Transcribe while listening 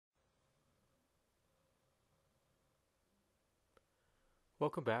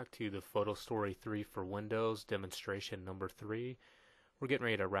Welcome back to the PhotoStory 3 for Windows demonstration number 3. We're getting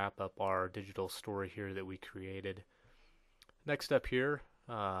ready to wrap up our digital story here that we created. Next up here,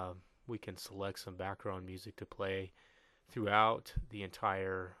 we can select some background music to play throughout the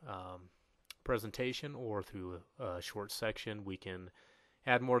entire presentation or through a short section. We can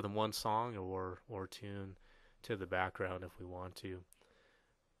add more than one song or tune to the background if we want to.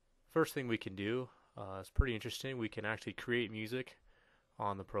 First thing we can do is pretty interesting. We can actually create music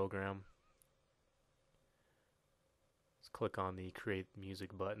on the program. Let's click on the Create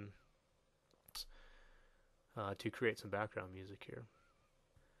Music button to create some background music here.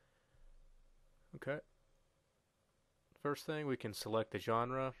 Okay. First thing, we can select the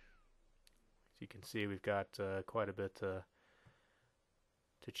genre. As you can see, we've got quite a bit to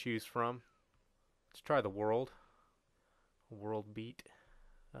choose from. Let's try the world beat.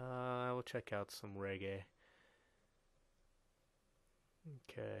 We'll check out some reggae.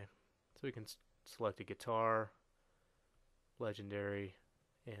 Okay, so we can select a guitar, legendary,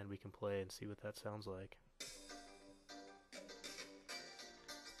 and we can play and see what that sounds like.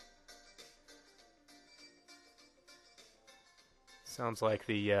 Sounds like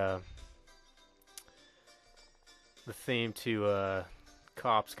the theme to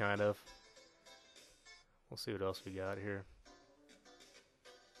Cops, kind of. We'll see what else we got here.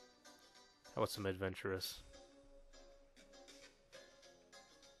 How about some adventurous?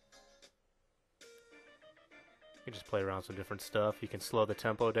 You can just play around with some different stuff. You can slow the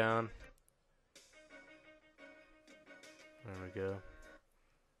tempo down. There we go.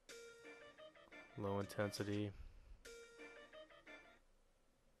 Low intensity.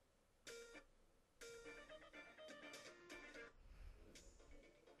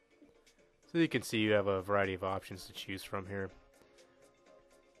 So you can see you have a variety of options to choose from here.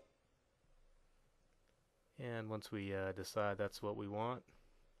 And once we decide that's what we want,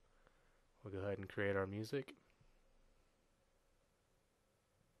 we'll go ahead and create our music.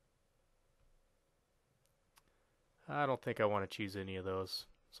 I don't think I want to choose any of those,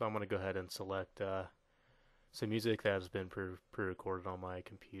 so I'm going to go ahead and select some music that has been pre-recorded on my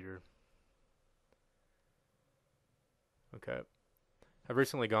computer. Okay, I've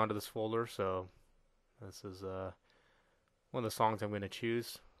recently gone to this folder, so this is one of the songs I'm going to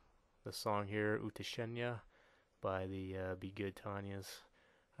choose. This song here, Utashenya, by the Be Good Tanyas,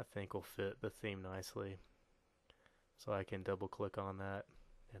 I think will fit the theme nicely. So I can double click on that,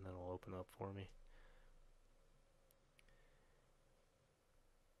 and then it'll open up for me.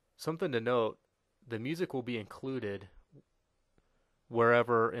 Something to note, the music will be included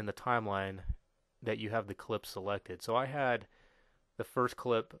wherever in the timeline that you have the clip selected. So I had the first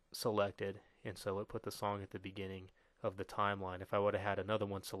clip selected, and so it put the song at the beginning of the timeline. If I would have had another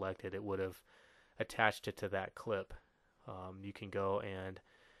one selected, it would have attached it to that clip. You can go and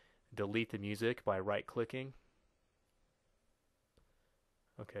delete the music by right-clicking.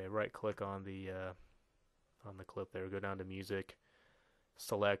 Okay, right-click on the clip there. Go down to Music.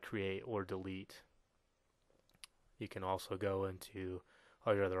 Select, create, or delete. You can also go into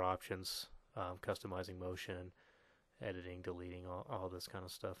all your other options, customizing motion, editing, deleting, all this kind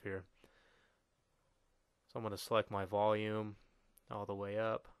of stuff here. So I'm going to select my volume all the way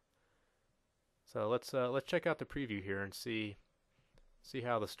up. So let's check out the preview here and see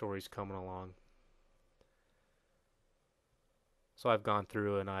how the story's coming along. So I've gone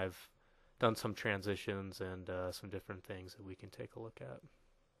through and I've done some transitions and some different things that we can take a look at.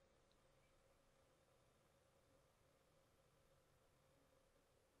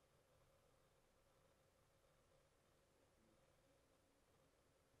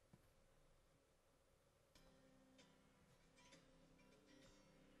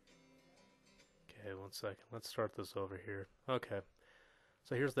 Okay, one second. Let's start this over here. Okay,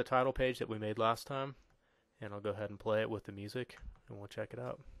 so here's the title page that we made last time, and I'll go ahead and play it with the music, and we'll check it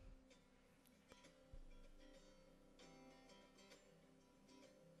out.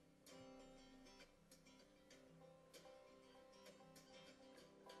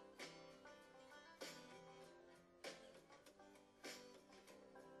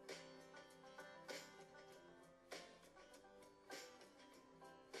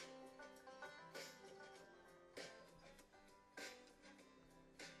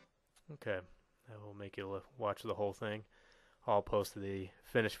 Okay, that will make you watch the whole thing. I'll post the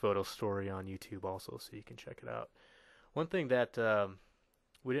finished photo story on YouTube also, so you can check it out. One thing that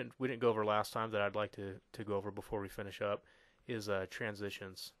we didn't go over last time that I'd like to go over before we finish up is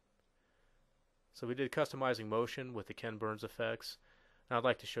transitions. So we did customizing motion with the Ken Burns effects. Now I'd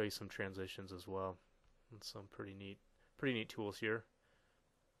like to show you some transitions as well, and some pretty neat tools here.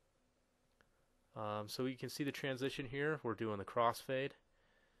 So you can see the transition here. We're doing the crossfade.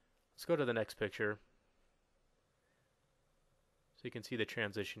 Let's go to the next picture. So you can see the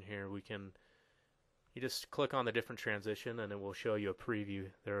transition here. You just click on the different transition and it will show you a preview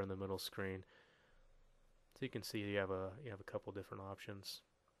there in the middle screen. So you can see you have a couple different options.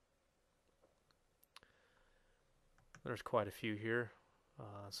 There's quite a few here.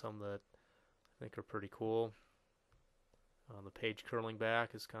 Some that I think are pretty cool. The page curling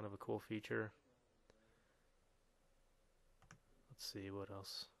back is kind of a cool feature. Let's see what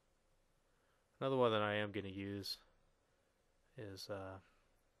else. Another one that I am going to use is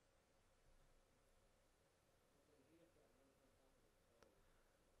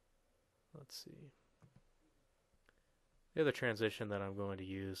let's see. The other transition that I'm going to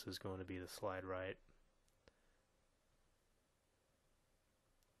use is going to be the slide right.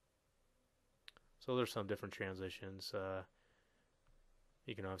 So there's some different transitions.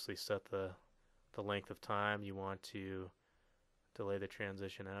 You can obviously set the length of time you want to delay the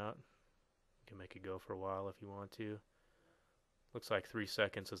transition out. You can make it go for a while if you want to. Looks like 3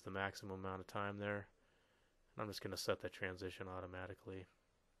 seconds is the maximum amount of time there. I'm just going to set that transition automatically.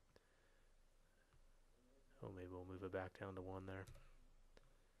 Oh, maybe we'll move it back down to 1 there.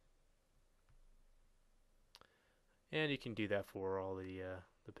 And you can do that for all the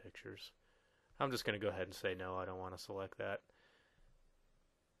pictures. I'm just going to go ahead and say no, I don't want to select that.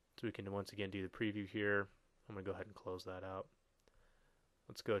 So we can once again do the preview here. I'm going to go ahead and close that out.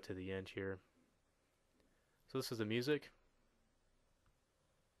 Let's go to the end here. So this is the music.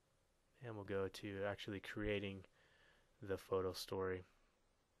 And we'll go to actually creating the photo story.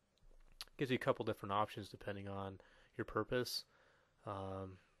 Gives you a couple different options depending on your purpose.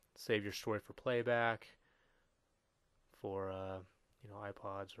 Save your story for playback, for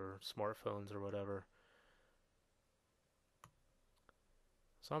iPods or smartphones or whatever.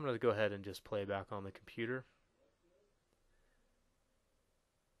 So I'm going to go ahead and just play back on the computer.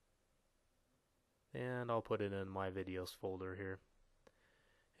 And I'll put it in my videos folder here.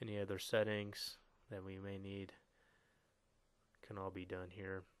 Any other settings that we may need can all be done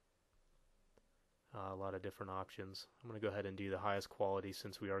here. A lot of different options. I'm going to go ahead and do the highest quality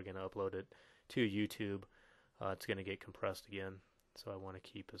since we are going to upload it to YouTube. It's going to get compressed again, so I want to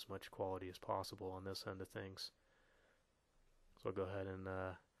keep as much quality as possible on this end of things. So I'll go ahead and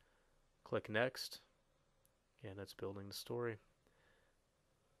click next, and it's building the story.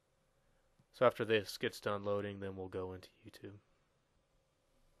 So after this gets done loading, then we'll go into YouTube.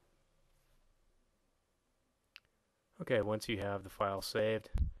 Okay, once you have the file saved,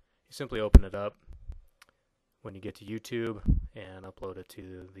 you simply open it up when you get to YouTube and upload it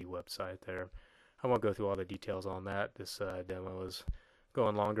to the website there. I won't go through all the details on that. This demo is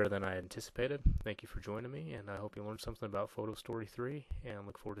going longer than I anticipated. Thank you for joining me, and I hope you learned something about PhotoStory 3, and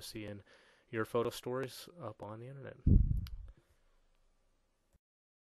look forward to seeing your photo stories up on the internet.